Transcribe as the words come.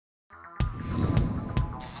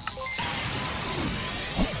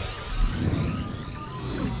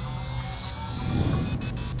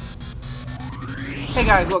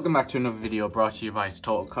Guys, welcome back to another video brought to you by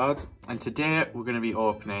Total Cards, and today we're going to be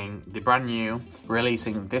opening the brand new,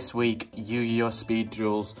 releasing this week, Yu-Gi-Oh! Speed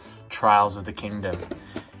Duels Trials of the Kingdom.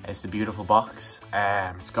 It's a beautiful box.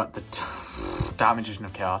 It's got the Dark Magician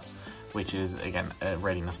of Chaos, which is, again, a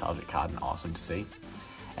really nostalgic card and awesome to see.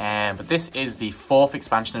 But this is the 4th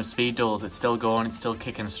expansion of Speed Duels. It's still going, it's still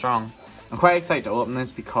kicking strong. I'm quite excited to open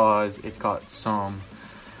this because it's got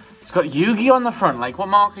Yu-Gi-Oh! On the front. Like, what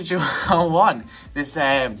more could you want? These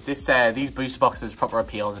booster boxes proper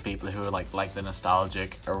appeal to people who like the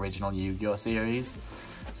nostalgic original Yu-Gi-Oh! Series.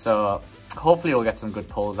 So hopefully we'll get some good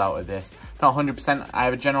pulls out of this. Not 100%. I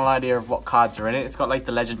have a general idea of what cards are in it. It's got like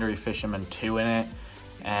the Legendary Fisherman 2 in it.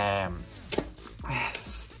 And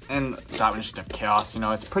Dark Magician of Chaos. You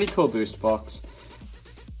know, it's a pretty cool booster box.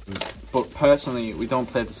 But personally, we don't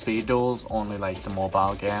play the Speed Duels, only like the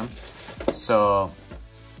mobile game. So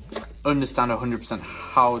understand 100%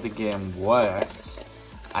 how the game works.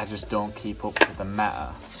 I just don't keep up with the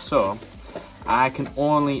meta. So I can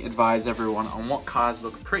only advise everyone on what cards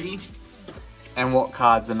look pretty and what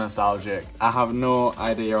cards are nostalgic. I have no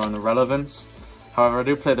idea on the relevance. However, I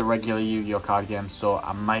do play the regular Yu-Gi-Oh! Card game, so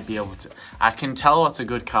I might be able to... I can tell what's a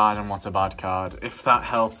good card and what's a bad card, if that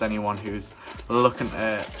helps anyone who's looking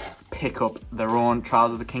to pick up their own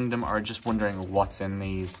Trials of the Kingdom or just wondering what's in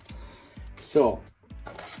these. So,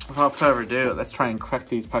 without further ado, let's try and crack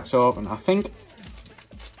these packs open. I think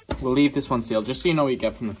we'll leave this one sealed, just so you know what you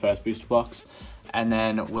get from the first booster box. And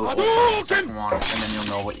then we'll open the second one, and then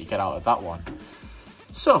you'll know what you get out of that one.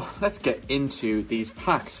 So, let's get into these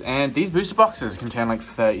packs. And these booster boxes contain like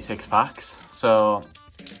 36 packs. So,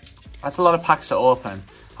 that's a lot of packs to open.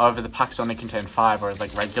 However, the packs only contain 5, whereas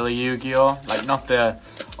like regular Yu-Gi-Oh! Like not the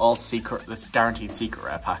all secret, the guaranteed secret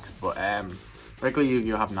rare packs, but regular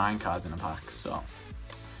Yu-Gi-Oh! Have 9 cards in a pack. So,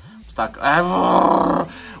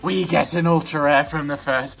 we get an ultra rare from the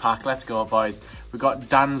first pack. Let's go, boys. We got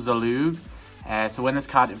Danzalug. So when this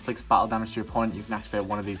card inflicts battle damage to your opponent, you can activate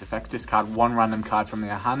one of these effects. Discard one random card from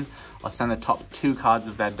their hand, or send the top 2 cards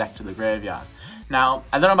of their deck to the graveyard. Now,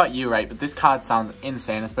 I don't know about you, right, but this card sounds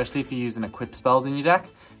insane, especially if you're using equip spells in your deck,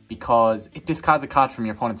 because it discards a card from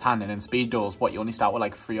your opponent's hand, and in Speed Duels, you only start with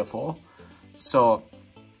like 3 or 4. So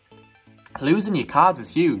losing your cards is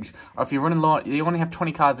huge. Or if you're running low, you only have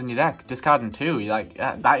 20 cards in your deck, discarding 2, you're like,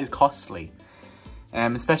 that is costly.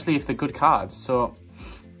 Especially if they're good cards. So,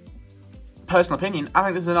 personal opinion, I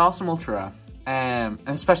think this is an awesome ultra rare. And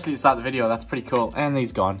especially to start the video, that's pretty cool. And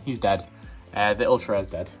he's gone, he's dead. The ultra rare is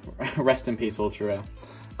dead. Rest in peace, ultra rare.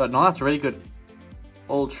 But no, that's a really good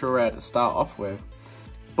ultra rare to start off with.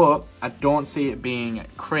 But I don't see it being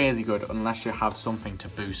crazy good unless you have something to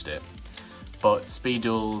boost it. But Speed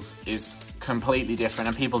Duels is completely different,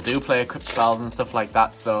 and people do play equip spells and stuff like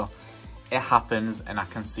that, so it happens, and I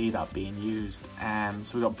can see that being used.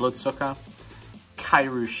 So we got Bloodsucker,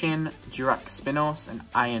 Kairu Shin, Jurak Spinos, and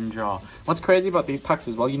Iron Jaw. What's crazy about these packs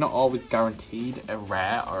as well, you're not always guaranteed a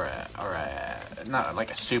rare or not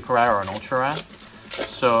like a super rare or an ultra rare.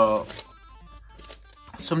 So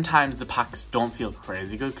sometimes the packs don't feel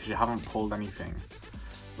crazy good because you haven't pulled anything.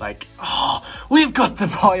 Like, oh, we've got the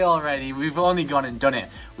boy already. We've only gone and done it.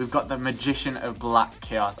 We've got the Magician of Black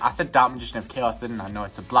Chaos. I said Dark Magician of Chaos, didn't I? No,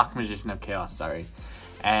 it's a Black Magician of Chaos, sorry.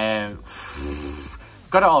 Got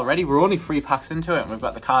it already. We're only 3 packs into it, and we've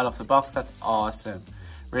got the card off the box. That's awesome.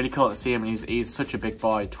 Really cool to see him. He's such a big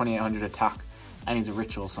boy. 2800 attack, and he's a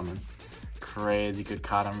ritual summon. Crazy good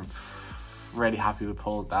card. I'm really happy we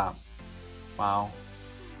pulled that. Wow.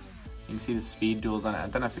 You can see the Speed Duels on it. I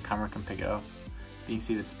don't know if the camera can pick it up. You can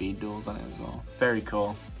see the Speed Duels on it as well. Very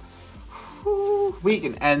cool. Whew. We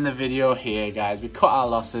can end the video here, guys. We cut our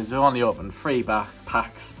losses. We only opened 3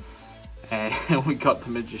 packs. And we got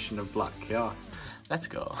the Magician of Black Chaos. Let's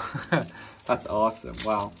go. That's awesome.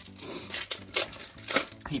 Wow.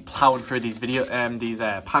 Keep plowing through these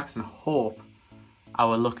packs and hope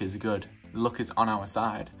our luck is good. Luck is on our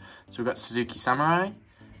side. So we've got Suzuki Samurai,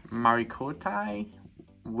 Marikotai,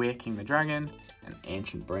 Waking the Dragon, and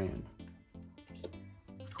Ancient Brain.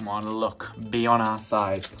 Come on, look, be on our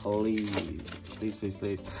side, please. Please, please,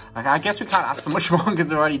 please. I guess we can't ask for much more because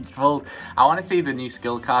they're already full. I want to see the new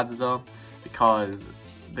skill cards though, because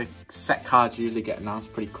the set cards usually get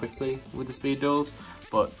announced pretty quickly with the Speed Duels,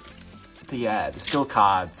 but the skill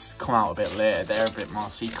cards come out a bit later. They're a bit more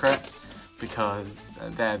secret because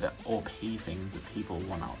they're the OP things that people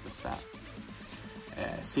want out of the set.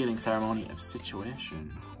 Sealing Ceremony of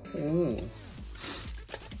Situation. Ooh.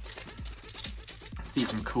 See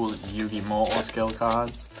some cool Yu-Gi-Oh! Skill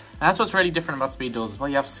cards. And that's what's really different about Speed Duels as well.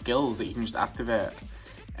 You have skills that you can just activate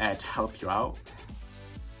to help you out.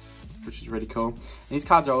 which is really cool. And these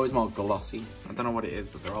cards are always more glossy. I don't know what it is,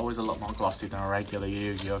 but they're always a lot more glossy than a regular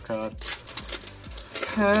Yu-Gi-Oh card.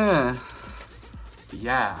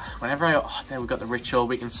 Yeah, whenever there we've got the ritual,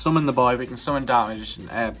 we can summon the boy, we can summon Dark Magician,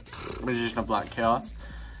 Magician of Black Chaos.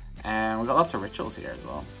 And we've got lots of rituals here as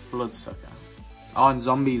well. Bloodsucker. Oh, and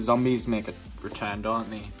zombies make a return, don't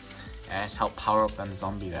they? To help power up them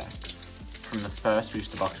zombie decks. From the first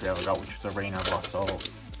booster box we ever got, which was Arena of Lost Souls.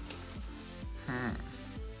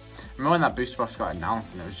 Remember when that booster box got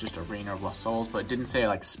announced and it was just Arena of Lost Souls, but it didn't say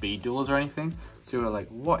like speed duels or anything. So we were like,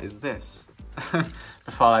 what is this?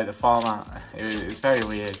 Before like the format, it was very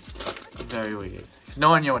weird. Very weird. Because no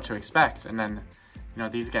one knew what to expect. And then, you know,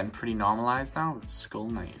 these are getting pretty normalized now with Skull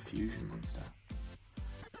Knight Fusion and stuff.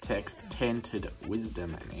 Takes Tainted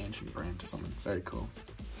Wisdom and Ancient Brain to summon. Very cool.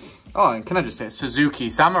 Oh, and can I just say, Suzuki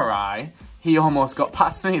Samurai, he almost got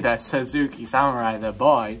past me there. Suzuki Samurai, the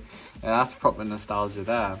boy. Yeah, that's proper nostalgia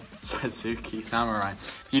there. Suzuki Samurai.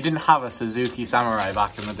 If you didn't have a Suzuki Samurai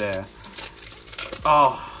back in the day.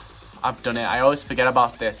 Oh, I've done it. I always forget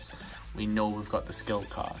about this. We know we've got the skill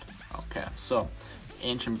card. Okay, so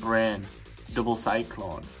Ancient Brain, Double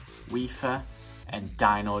Cyclone, Weaver, and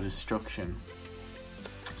Dino Destruction.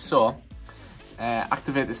 So,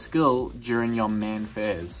 activate the skill during your main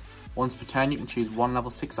phase. Once per turn, you can choose one level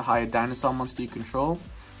 6 or higher dinosaur monster you control.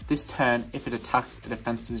 This turn, if it attacks a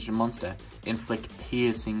defense position monster, inflict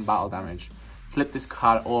piercing battle damage. Flip this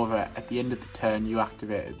card over at the end of the turn you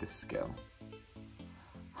activated this skill.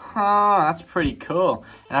 Huh, that's pretty cool.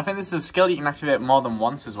 And I think this is a skill you can activate more than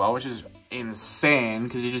once as well, which is insane,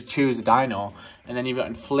 because you just choose a dino, and then you've got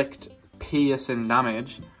inflict piercing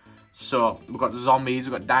damage. So, we've got zombies,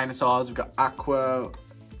 we've got dinosaurs, we've got aqua.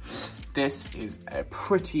 This is a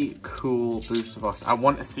pretty cool booster box. I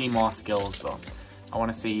want to see more skills though. I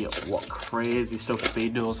want to see what crazy stuff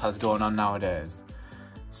Speed Duels has going on nowadays.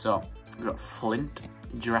 So, we've got Flint,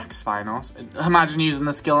 Drax Spinos. Imagine using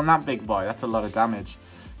the skill on that big boy, that's a lot of damage.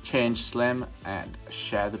 Change Slim and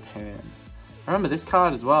Share the Pain. Remember this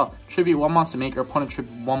card as well. Tribute one monster, make your opponent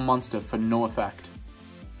tribute one monster for no effect.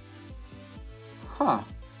 Huh.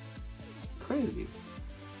 Crazy.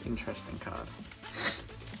 Interesting card.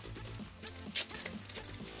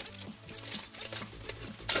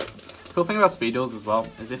 Cool thing about Speed Duels as well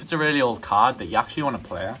is if it's a really old card that you actually want to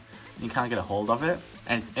play and you can't get a hold of it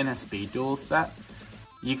and it's in a Speed Duels set,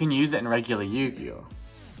 you can use it in regular Yu-Gi-Oh!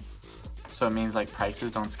 So it means like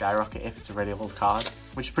prices don't skyrocket if it's a really old card,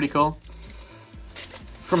 which is pretty cool.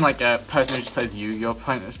 From like a person who just plays Yu-Gi-Oh!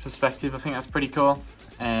 Point of perspective, I think that's pretty cool.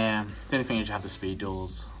 The only thing is you have the Speed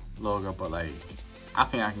Duels logo, but like, I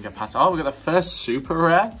think I can get past. Oh, we got the first super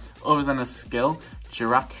rare other than a skill.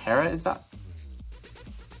 Jirak Hera, is that?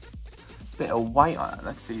 Bit of white on it.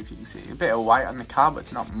 Let's see if you can see. A bit of white on the card, but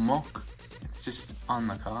it's not muck. It's just on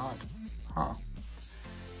the card. Huh.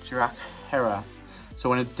 Jirak Hera. So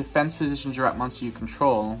when a defense position Jirak monster you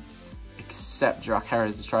control, except Jirak Hera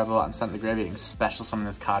is destroyable and sent to the graveyard, you can special summon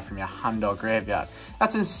this card from your hand or graveyard.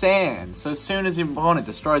 That's insane. So as soon as your opponent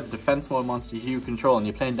destroys the defense mode monster you control and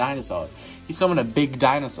you're playing dinosaurs, you summon a big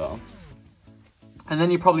dinosaur. And then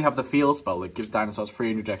you probably have the field spell that gives dinosaurs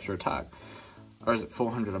 300 extra attack. Or is it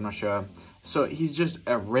 400? I'm not sure. So he's just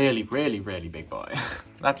a really, really, really big boy.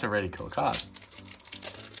 That's a really cool card.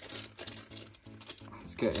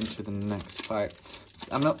 Let's get into the next fight.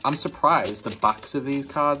 I'm surprised the backs of these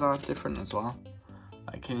cards aren't different as well.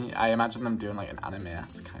 Like, I imagine them doing like an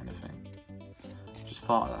anime-esque kind of thing. Just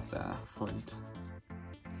thought of that there, Flint.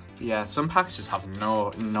 But yeah, some packs just have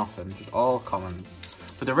nothing, just all commons.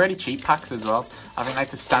 But they're really cheap packs as well. I think like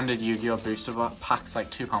the standard Yu-Gi-Oh! Booster pack's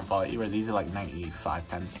like £2.40, where these are like 95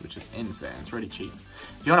 pence, which is insane. It's really cheap.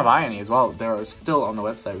 If you want to buy any as well, they're still on the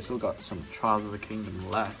website. We've still got some Trials of the Kingdom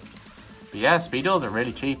left. But yeah, Speed Duels are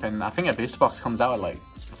really cheap, and I think a booster box comes out at like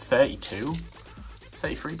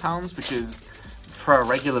 £33, which is, for a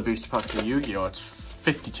regular booster box for Yu-Gi-Oh! It's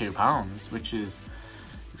 £52, which is,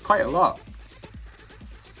 it's quite a lot.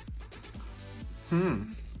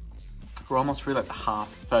 We're almost through like the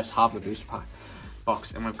first half of the booster pack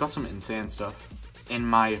box, and we've got some insane stuff, in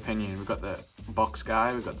my opinion. We've got the box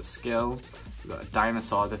guy, we've got the skill, we've got a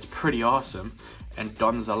dinosaur that's pretty awesome, and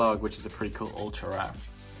Don Zalog, which is a pretty cool ultra rare.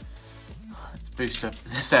 This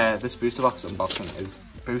booster box unboxing,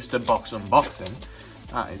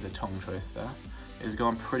 that is a tongue twister, is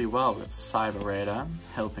going pretty well. We've got Cyber Raider,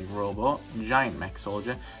 Helping Robot, Giant Mech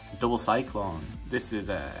Soldier, Double Cyclone. This is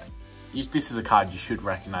a card you should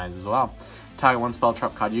recognize as well. Target one spell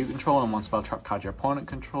trap card you control and one spell trap card your opponent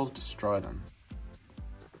controls, destroy them.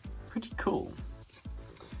 Pretty cool.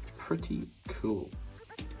 Pretty cool.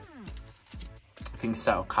 I think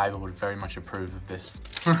Seto Kaiba would very much approve of this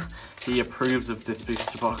He approves of this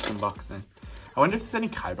booster box unboxing. I wonder if there's any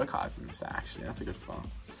Kaiba cards in this actually. That's a good thought.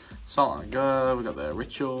 Salt and Go, we got the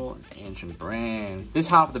Ritual, and Ancient Brain. This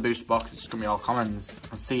half of the booster box is just gonna be all commons.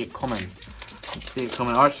 I see it coming. Or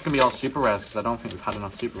it's just gonna be all super rares because I don't think we've had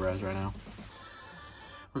enough super rares right now.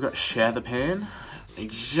 We've got Share the Pain. I'm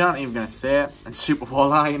not even gonna say it. And Super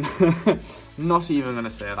Warline. Not even gonna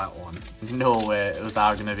say that one. No way was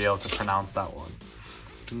I gonna be able to pronounce that one.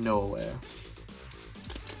 No way.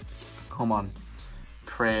 Come on.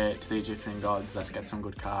 Pray to the Egyptian gods. Let's get some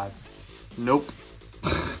good cards. Nope.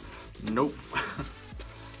 Nope.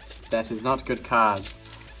 That is not good cards.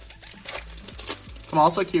 I'm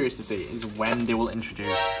also curious to see is when they will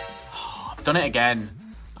introduce. Oh, I've done it again.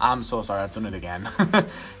 I'm so sorry, I've done it again.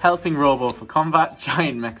 Helping Robo for combat,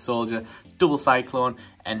 Giant Mech Soldier, Double Cyclone,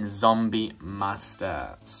 and Zombie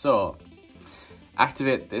Master. So,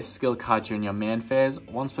 activate this skill card during your main phase.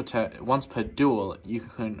 Once per duel, you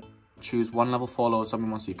can choose one level 4 lower zombie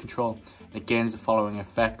monster you control. It gains the following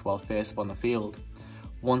effect while face up on the field.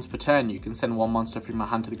 Once per turn, you can send one monster from your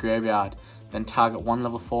hand to the graveyard, then target one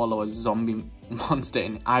level 4 lower zombie monster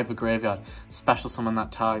in either graveyard. Special summon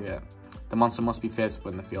that target. The monster must be face up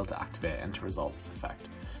in the field to activate and to resolve its effect.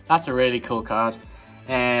 That's a really cool card.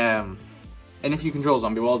 And if you control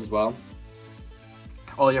zombie world as well,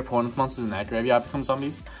 all your opponent's monsters in their graveyard become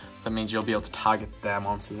zombies. So that means you'll be able to target their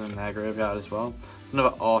monsters in their graveyard as well.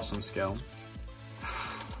 Another awesome skill.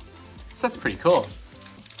 So that's pretty cool.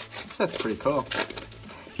 That's pretty cool.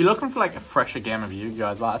 If you're looking for like a fresher game of Yu-Gi-Oh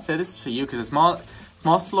as well, I'd say this is for you because it's more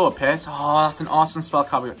slower pace. Oh, that's an awesome spell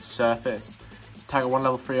card. We got Surface. Target one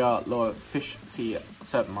level 3 or lower fish sea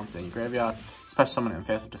serpent monster in your graveyard. Special summon it in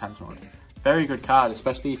face up defense mode. Very good card,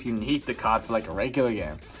 especially if you need the card for like a regular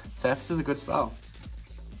game. Surface is a good spell.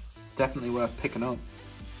 Definitely worth picking up.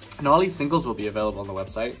 And all these singles will be available on the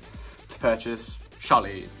website to purchase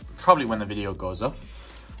shortly, probably when the video goes up.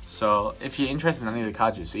 So if you're interested in any of the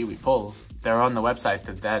cards you see we pull, they're on the website.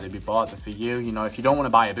 They're there to be bought. They're for you. You know, if you don't want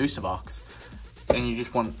to buy a booster box, and you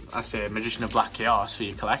just want, I say, Magician of Black Chaos for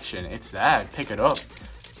your collection, it's there. Pick it up.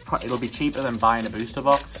 It'll be cheaper than buying a booster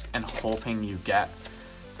box and hoping you get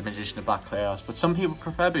the Magician of Black Chaos. But some people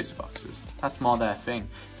prefer booster boxes. That's more their thing.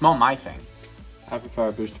 It's more my thing. I prefer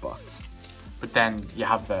a booster box. But then you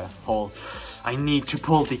have the whole, I need to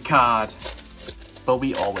pull the card. But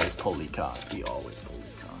we always pull the card. We always pull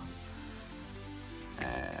the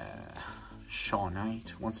card. Shaw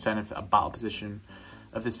Knight. Once per turn, if a battle position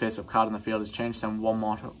of this face-up card on the field is changed, send one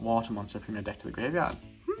water monster from your deck to the graveyard.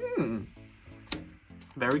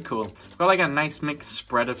 Very cool. We've got like a nice mixed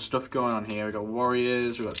spread of stuff going on here. We've got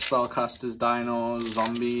warriors, we've got spellcasters, dinos,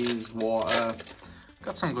 zombies, water.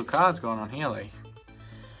 Got some good cards going on here, like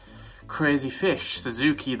Crazy Fish,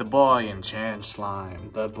 Suzuki the Boy, and Change Slime.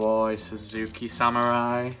 The Boy, Suzuki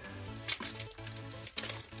Samurai.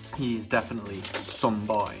 He's definitely some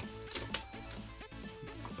boy.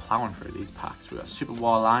 Plowing through these packs. We got Super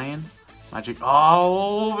War Lion, Magic.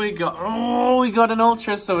 Oh, we got an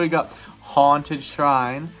ultra. So we got Haunted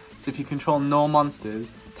Shrine. So if you control no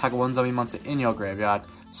monsters, tag one zombie monster in your graveyard.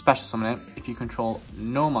 Special summon it. If you control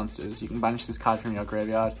no monsters, you can banish this card from your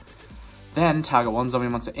graveyard. Then target one zombie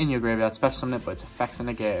monster in your graveyard. Special summon it, but its effects are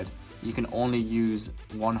negated. You can only use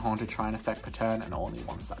one Haunted Shrine effect per turn, and only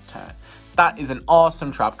once that turn. That is an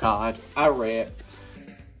awesome trap card. I rate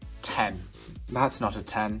 10. That's not a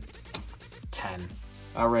 10. 10.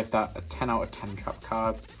 I rate that a 10 out of 10 trap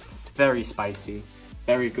card. Very spicy.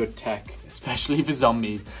 Very good tech, especially for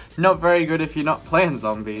zombies. Not very good if you're not playing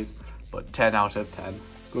zombies, but 10 out of 10.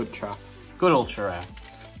 Good trap. Good ultra rare.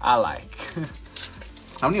 I like.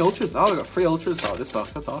 How many ultras? Oh, we got 3 ultras out of this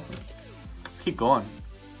box. That's awesome. Let's keep going.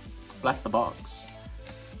 Bless the box.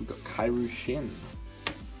 We've got Kairu Shin.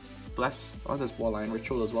 Bless. Oh, there's Warline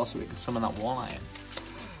Ritual as well, so we can summon that Warline.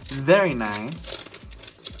 Very nice.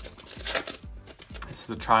 This is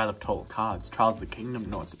the Trial of Total Cards. Trials of the Kingdom?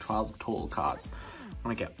 No, it's the Trials of Total Cards. I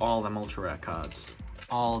want to get all them ultra rare cards.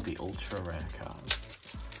 All the ultra rare cards.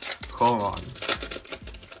 Come on.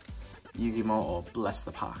 Yugioh, bless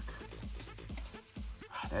the pack.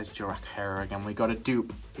 There's Jurak Hera again. We got a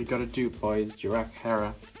dupe. We got a dupe, boys. Jurak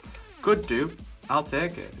Hera. Good dupe. I'll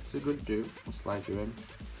take it. It's a good dupe. I'll slide you in.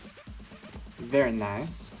 Very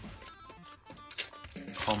nice.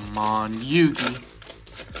 Come on, Yugi.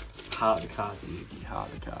 Heart of the cards, Yugi. Heart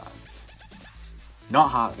of the cards. Not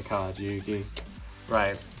heart of the cards, Yugi.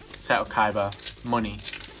 Right. Seto Kaiba. Money.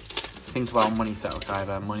 Think about money, Seto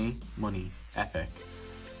Kaiba. Money. Money. Epic.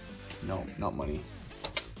 No, not money.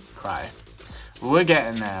 Cry. We're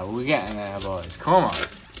getting there. We're getting there, boys. Come on.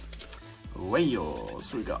 Wayo.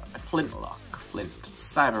 So we got a Flintlock. Flint,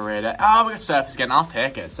 Cyber Raider. Oh, we got Surface again. I'll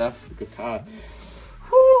take it. Surface is a good card.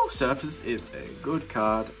 Woo, Surface is a good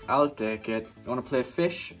card. I'll take it. You want to play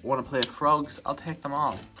fish? Want to play frogs? I'll take them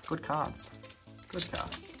all. Good cards. Good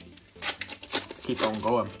cards. Let's keep on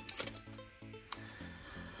going.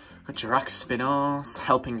 Got Jirac Spinos,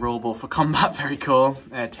 Helping Robo for combat. Very cool.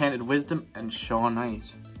 Tainted Wisdom and Shaw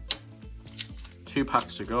Knight. 2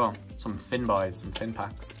 packs to go. Some Fin boys, some Fin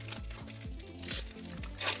packs.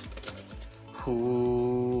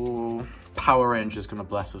 Ooh, Power Ranger's gonna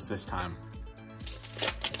bless us this time.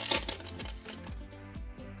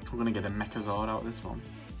 We're gonna get a Mechazord out of this one.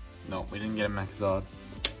 No, we didn't get a Mechazord.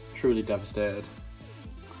 Truly devastated.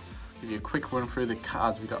 Give you a quick run through the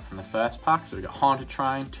cards we got from the first pack. So we got Haunted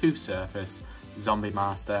Shrine, 2 Surface, Zombie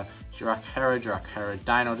Master, Jirac Hera,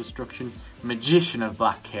 Dino Destruction, Magician of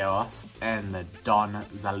Black Chaos, and the Don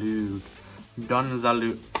Zalug. Don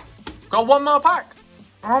Zalug. Got 1 more pack!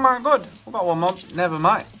 Oh my god, we got 1 more. Never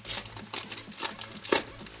mind.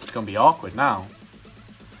 It's gonna be awkward now.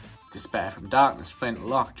 Despair from Darkness, Flint,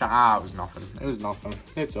 Lock. Ah, it was nothing. It was nothing.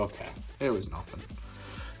 It's okay. It was nothing.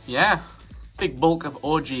 Yeah. Big bulk of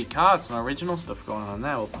OG cards, some original stuff going on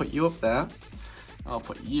there. We'll put you up there. I'll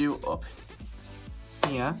put you up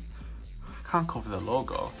here. I can't cover the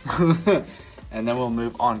logo. And then we'll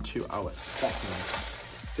move on to our second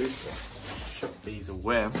booster box. Shut these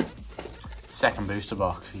away. Second booster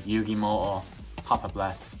box. Yugioh, Papa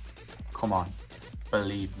Bless. Come on.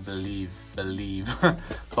 Believe, believe, believe.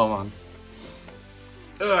 Come on.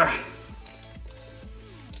 Ugh.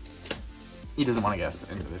 He doesn't want to get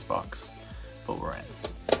into this box. But we're in.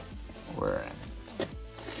 We're in.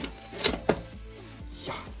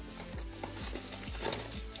 Yeah.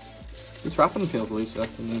 This wrapping feels looser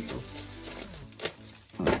than usual.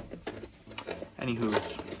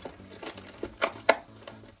 Anywho's.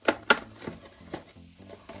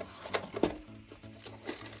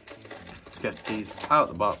 Let's get these out of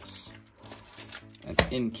the box and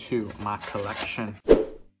into my collection.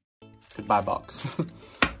 Goodbye box.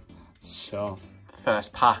 So,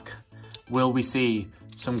 first pack. Will we see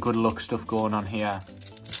some good luck stuff going on here?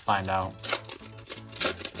 Let's find out.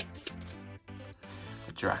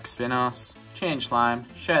 Jirac Spinos, Change Slime,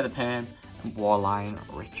 Share the Pain, and Warline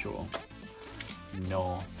Ritual.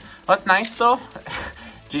 No. What's nice though,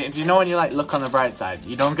 do you know when you like look on the bright side?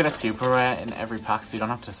 You don't get a super rare in every pack, so you don't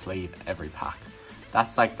have to sleeve every pack.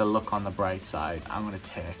 That's like the look on the bright side I'm going to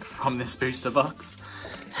take from this booster box.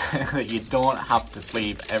 That you don't have to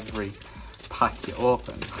sleeve every pack you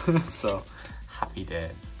open. So, happy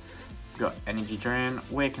days. We've got Energy Drain,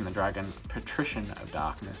 Waken the Dragon, Patrician of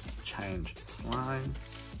Darkness, Change Slime.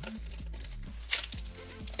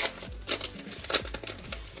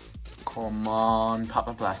 Come on,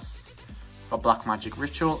 Papa Bless. Got Black Magic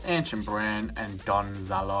Ritual, Ancient Brain, and Don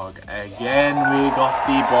Zalog. Again, we got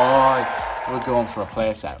the boy. We're going for a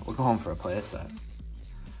playset. We're going for a playset.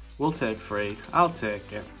 We'll take 3. I'll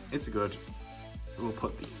take it. It's good. We'll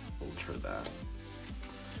put the Ultra there.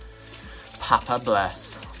 Papa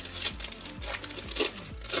Bless.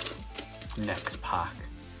 Next pack.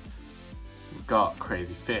 We've got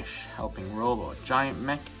Crazy Fish, Helping Robo, Giant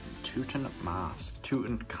Mech, Teuton Mask.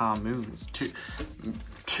 Tutankhamun?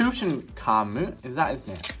 Is that his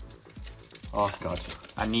name? Oh god.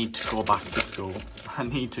 I need to go back to school. I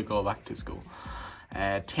need to go back to school.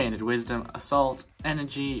 Tainted Wisdom, Assault,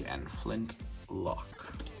 Energy, and Flint Lock.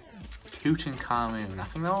 Tutankhamun. I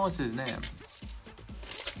think that was his name.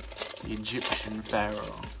 The Egyptian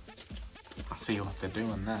pharaoh. I see what they're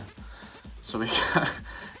doing there. So we got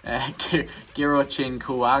Girochin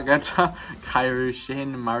Kuwagata,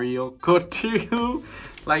 Kairushin, Mario Kotu.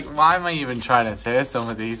 Like, why am I even trying to say some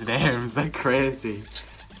of these names? They're crazy.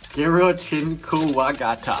 Girochin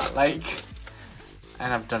Kuwagata. Like,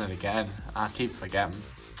 and I've done it again. I keep forgetting.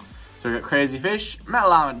 So we got Crazy Fish,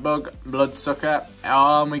 Metal Armored Bug, Bloodsucker,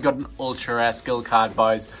 and we got an Ultra Rare skill card,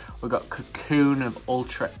 boys. We got Cocoon of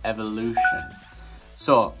Ultra Evolution.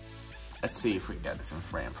 So, let's see if we can get this in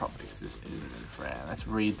frame properly, because this isn't in frame. Let's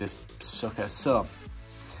read this sucker. So,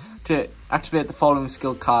 to activate the following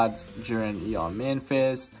skill cards during your main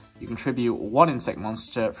phase, you contribute 1 insect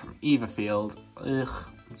monster from either field. Ugh,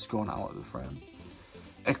 it's going out of the frame.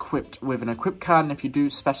 Equipped with an equipped card, and if you do,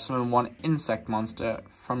 special summon 1 insect monster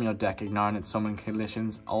from your deck, ignoring its summon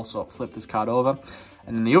conditions. Also, flip this card over.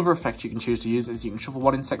 And then the other effect you can choose to use is you can shuffle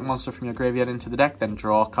 1 insect monster from your graveyard into the deck, then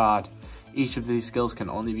draw a card. Each of these skills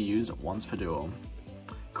can only be used once per duel.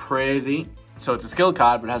 Crazy. So it's a skill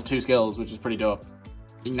card, but it has 2 skills, which is pretty dope.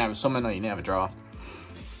 You can have a summon or you can have a draw.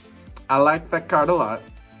 I like that card a lot.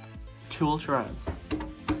 2 Ultra Rares.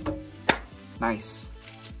 Nice.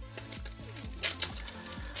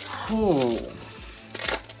 Ooh.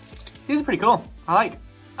 These are pretty cool. I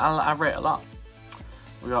rate a lot.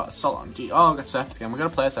 We got Assault on G. Oh, we got Surface Game. We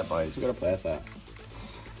got a playset, boys. We got a playset.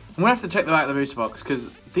 I'm gonna have to check the back of the booster box because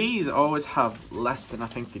these always have less than I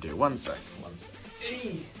think they do. One sec.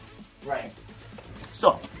 Right.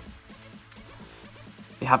 So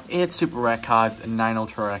they have 8 super rare cards and 9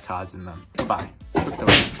 ultra rare cards in them. Goodbye.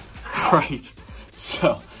 Right.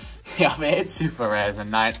 So they have 8 super rares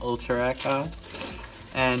and 9 ultra rare cards,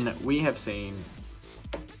 and we have seen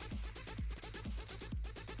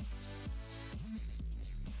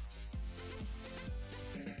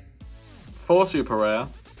 4 super rare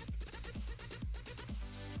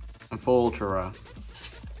and 4 ultra rare.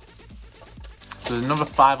 So there's another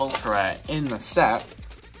 5 ultra rare in the set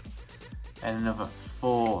and another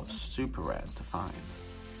 4 super rares to find.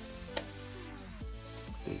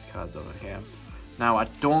 These cards over here. Now I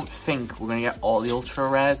don't think we're gonna get all the ultra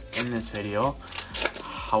rares in this video.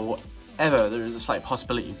 However, there is a slight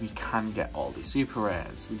possibility we can get all the super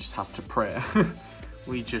rares. We just have to pray.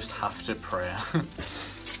 We just have to pray.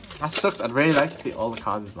 That sucks. I'd really like to see all the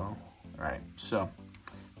cards as well. Right, so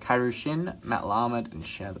Kairyu-Shin, Metal Armored, and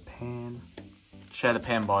Share the Pain. Share the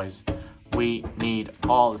pain, boys. We need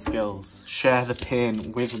all the skills. Share the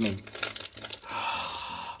pain with me.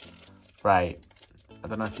 Right. I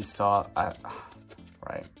don't know if you saw.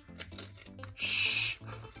 Right. Shh.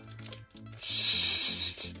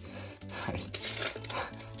 Shh. Right.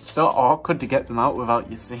 So awkward to get them out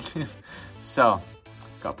without you seeing. So,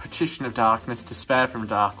 got Petition of Darkness, Despair from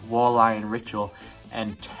Dark, War Lion Ritual,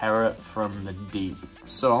 and Terror from the Deep.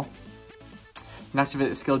 So, you can activate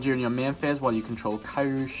the skill during your main phase while you control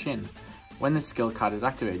Kairyu-Shin. When this skill card is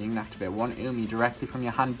activated, you can activate 1 Umi directly from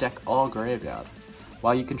your hand, deck, or graveyard.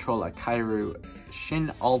 While you control a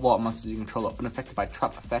Kairyu-Shin, all water monsters you control are unaffected by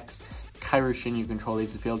trap effects. Kairyu-Shin you control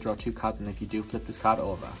leaves the field, draw 2 cards, and if you do, flip this card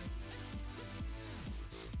over.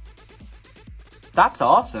 That's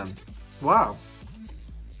awesome. Wow.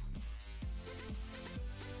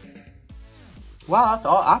 Wow, that's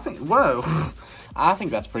all. I think, whoa. I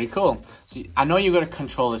think that's pretty cool. So I know you got to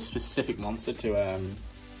control a specific monster to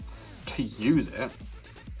use it.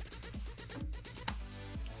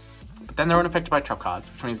 But then they're unaffected by trap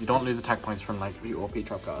cards, which means they don't lose attack points from like the OP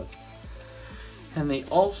trap cards. And they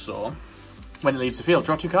also, when it leaves the field,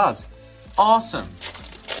 draw 2 cards. Awesome.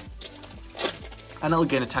 And it'll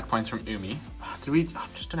gain attack points from Umi.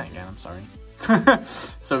 I've just done it again, I'm sorry.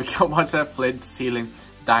 So we got Watch That Flint, Sealing,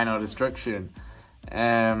 Dino Destruction.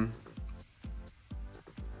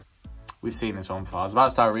 We've seen this one before. I was about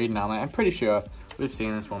to start reading now, I'm pretty sure we've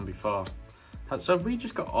seen this one before. So have we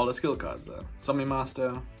just got all the skill cards there? Zombie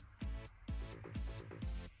Master.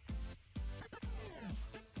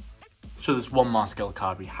 So there's one more skill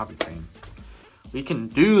card we haven't seen. We can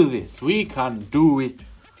do this. We can do it.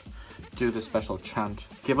 Do the special chant.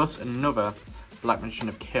 Give us another Black Magician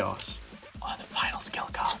of Chaos. Or the final skill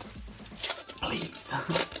card. Please.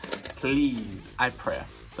 Please. I pray.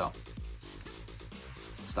 So,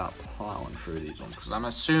 let's start plowing through these ones. Because I'm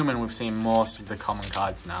assuming we've seen most of the common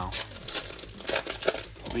cards now.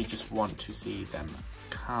 We just want to see them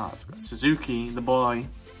cards. We've got Suzuki, the boy.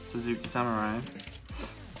 Suzuki Samurai.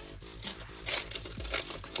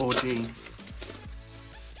 OG.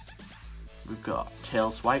 We've got Tail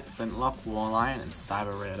Swipe, Flintlock, War Lion, and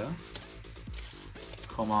Cyber Raider.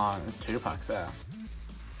 Come on, there's 2 packs there.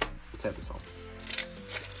 Let's take this one.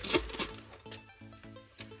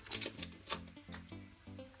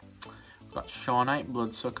 We've got Shaw Knight,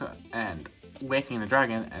 Bloodsucker, and Waking the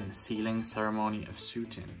Dragon, and Sealing Ceremony of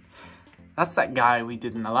Suitin. That's that guy we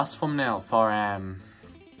did in the last thumbnail for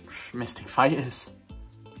Mystic Fighters.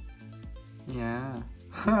 Yeah.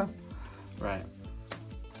 Right.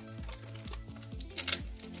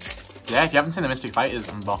 Yeah, if you haven't seen the Mystic Fighters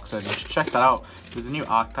unboxing, you should check that out. There's a new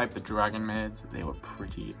archetype, the Dragon Maids. They were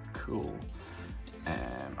pretty cool.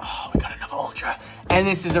 Oh, we got another Ultra. And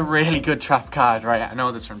this is a really good trap card, right? I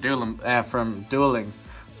know this from Duel Links.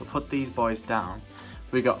 So put these boys down.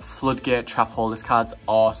 We got Floodgate Trap Hole. This card's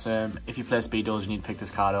awesome. If you play Speed Duels, you need to pick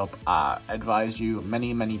this card up. I advise you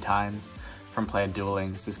many times from playing Duel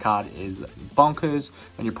Links. This card is bonkers.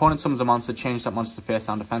 When your opponent summons a monster, change that monster to face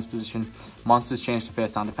down defense position. Monsters change to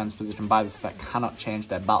face down defense position by this effect cannot change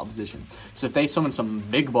their battle position. So if they summon some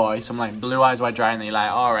big boy, some like Blue Eyes White Dragon, and you're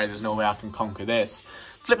like, alright, there's no way I can conquer this.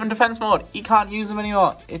 Flip in defense mode. You can't use them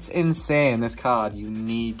anymore. It's insane, this card. You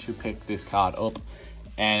need to pick this card up.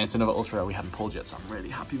 And it's another Ultra we haven't pulled yet, so I'm really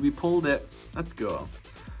happy we pulled it. Let's go.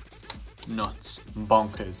 Nuts.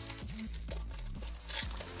 Bonkers.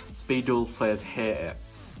 Speed Duel players hate it.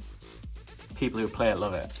 People who play it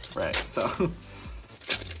love it. Right, so.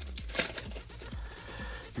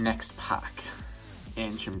 Next pack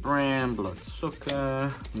Ancient Brain,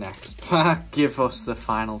 Bloodsucker. Next pack. Give us the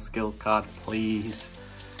final skill card, please.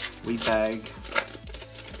 We beg.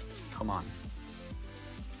 Come on.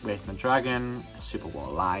 Wraithman Dragon, Super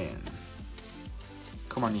War Lion.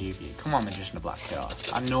 Come on, Yugioh. Come on, Magician of Black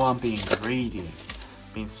Chaos. I know I'm being greedy.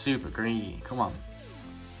 Being super greedy. Come on.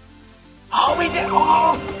 Oh, we did!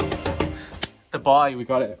 Oh! The boy, we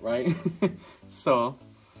got it, right? So,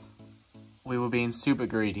 we were being super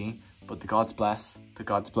greedy, but the gods bless. The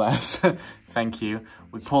gods bless. Thank you.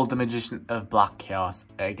 We pulled the Magician of Black Chaos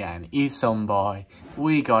again. He's some boy.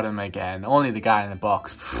 We got him again. Only the guy in the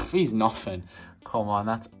box. Pff, he's nothing. Come on,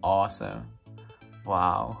 that's awesome.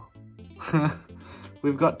 Wow.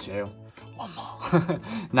 We've got two. One more.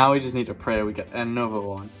 Now we just need to pray we get another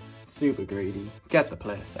one. Super greedy. Get the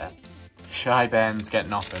playset. Shy Ben's get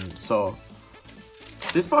nothing. So,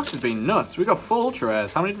 this box has been nuts. We got 4 ultra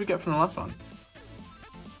rares. How many did we get from the last one?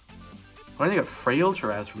 We only got 3 ultra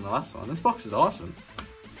rares from the last one. This box is awesome.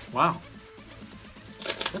 Wow.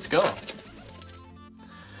 Let's go.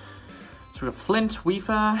 So we got Flint,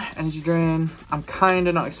 Weaver, Energy Drain. I'm kind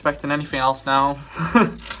of not expecting anything else now.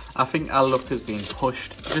 I think our luck has been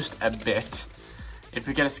pushed just a bit. If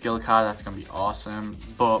we get a skill card, that's going to be awesome.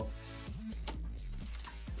 But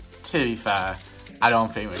to be fair, I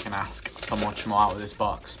don't think we can ask for much more out of this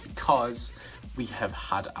box because we have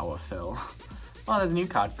had our fill. Oh, there's a new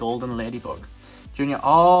card, Golden Ladybug. Junior,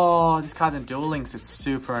 oh, this card's in Duel Links. It's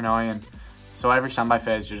super annoying. So every standby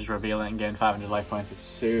phase, you just reveal it and gain 500 life points. It's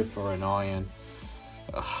super annoying.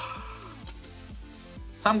 Ugh.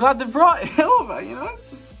 So I'm glad they brought it over, you know? It's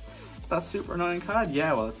just that super annoying card.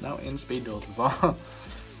 Yeah, well, it's now in Speed Duels as well.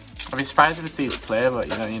 I'd be surprised if it sees play, but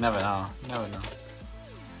you know, you never know. You never know.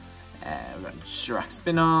 We've got Shrek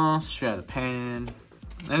Spinos, Share the Pain.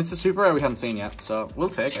 And it's a super rare we haven't seen yet, so we'll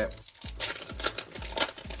take it.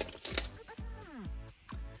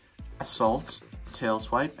 Assault, Tail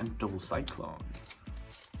Swipe, and Double Cyclone.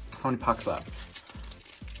 How many packs left?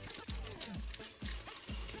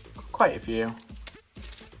 Quite a few.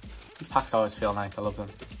 These packs always feel nice, I love them.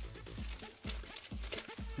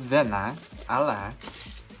 They're nice, I like.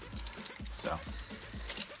 So.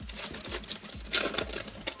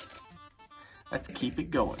 Let's keep it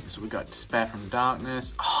going. So we got Despair from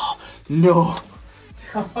Darkness. Oh, no!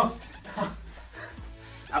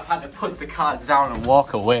 I've had to put the cards down and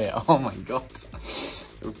walk away. Oh my god. So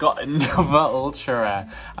we've got another ultra rare.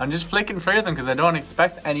 I'm just flicking through them because I don't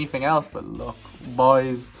expect anything else. But look,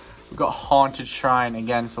 boys, we've got Haunted Shrine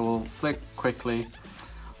again. So we'll flick quickly.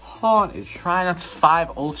 Haunted Shrine. That's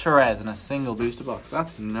 5 ultra rares in a single booster box.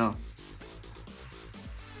 That's nuts.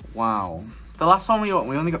 Wow. The last one we got,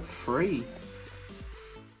 we only got 3.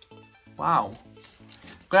 Wow.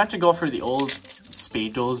 I'm gonna have to go through the old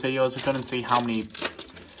Speed Duels videos. We're gonna see how many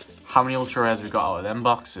ultra rares we got out of them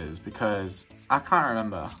boxes because I can't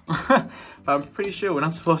remember. But I'm pretty sure we're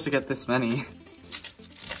not supposed to get this many.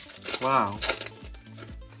 Wow.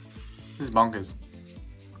 This is bonkers.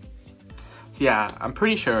 Yeah, I'm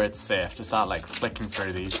pretty sure it's safe to start like flicking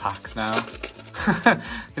through these packs now.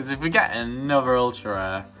 Because if we get another ultra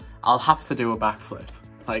rare, I'll have to do a backflip.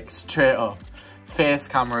 Like straight up. Face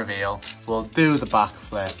cam reveal. We'll do the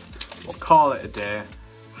backflip. We'll call it a day.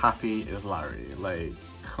 Happy is Larry. Like,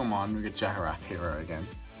 come on, we get Jaharak Hero again.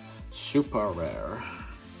 Super rare.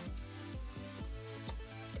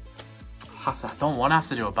 I don't want to have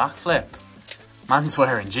to do a backflip. Man's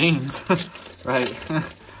wearing jeans. Right.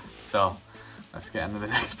 So, let's get into the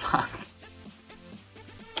next pack.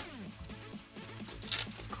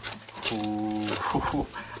 Ooh.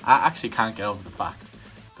 I actually can't get over the fact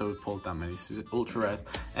that we pulled that many ultra rares.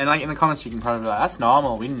 And like in the comments you can probably be like, that's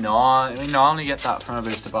normal. We normally get that from a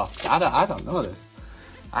booster box. I don't know this.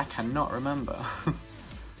 I cannot remember.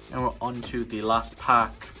 And we're on to the last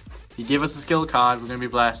pack. If you give us a skill card, we're going to be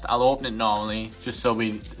blessed. I'll open it normally, just so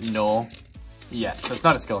we know. Yeah, so it's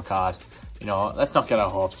not a skill card. You know, let's not get our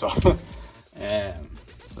hopes up. So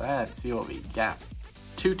let's see what we get.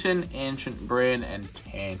 Teuton, Ancient Brain, and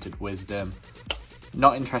Tainted Wisdom.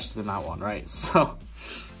 Not interested in that one, right? So,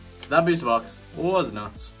 that booster box was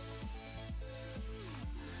nuts.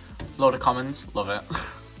 Load of commons, love it.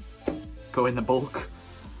 Go in the bulk.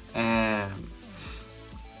 Yeah,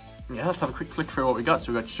 let's have a quick flick through what we got.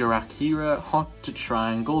 So we got Jirakira, Haunted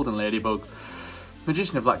Shrine, Golden Ladybug,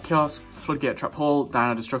 Magician of Black Chaos, Floodgate Trap Hole,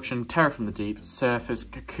 Dino Destruction, Terror from the Deep, Surface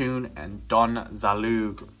Cocoon, and Don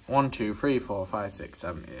Zalug. 1, 2, 3, 4, 5, 6,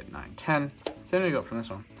 7, 8, 9, 10. See what we got from this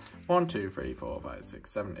one. 1, 2, 3, 4, 5,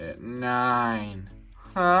 6, 7, 8, 9.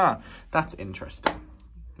 Ah, that's interesting.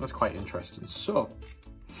 That's quite interesting. So,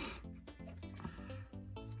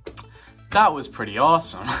 that was pretty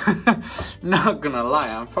awesome. Not gonna lie,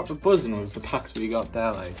 I'm proper buzzing with the packs we got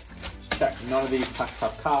there. Like, check, none of these packs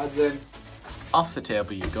have cards in. Off the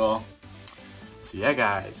table you go. So yeah,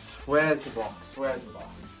 guys, where's the box? Where's the box?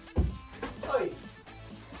 Oi.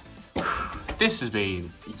 This has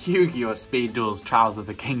been Yu-Gi-Oh! Speed Duel's Trials of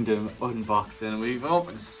the Kingdom unboxing. We've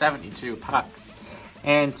opened 72 packs.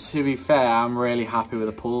 And to be fair, I'm really happy with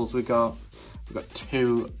the pulls we got. We've got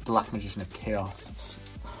 2 Black Magician of Chaos.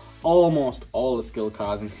 Almost all the skill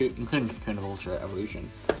cards, including Cocoon of Ultra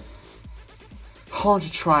Evolution.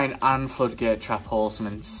 Haunted Shrine and Floodgate Trap Hole, some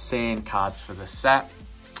insane cards for the set.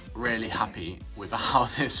 Really happy with how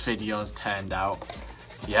this video's turned out.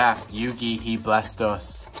 So yeah, Yugi, he blessed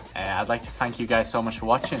us. I'd like to thank you guys so much for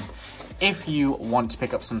watching. If you want to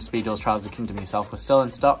pick up some Speed Duel's Trials of the Kingdom yourself, we're still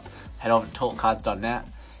in stock. Head over to totalcards.net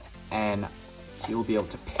and you'll be able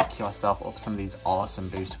to pick yourself up some of these awesome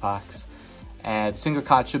booster packs. The single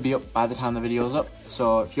card should be up by the time the video is up.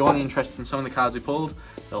 So if you're only interested in some of the cards we pulled,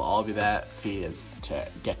 they'll all be there for you to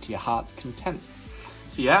get to your heart's content.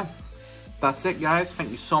 So yeah, that's it guys.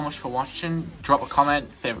 Thank you so much for watching. Drop a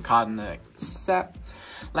comment, favorite card in the set.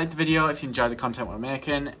 Like the video if you enjoyed the content we're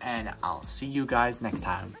making, and I'll see you guys next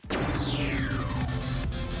time.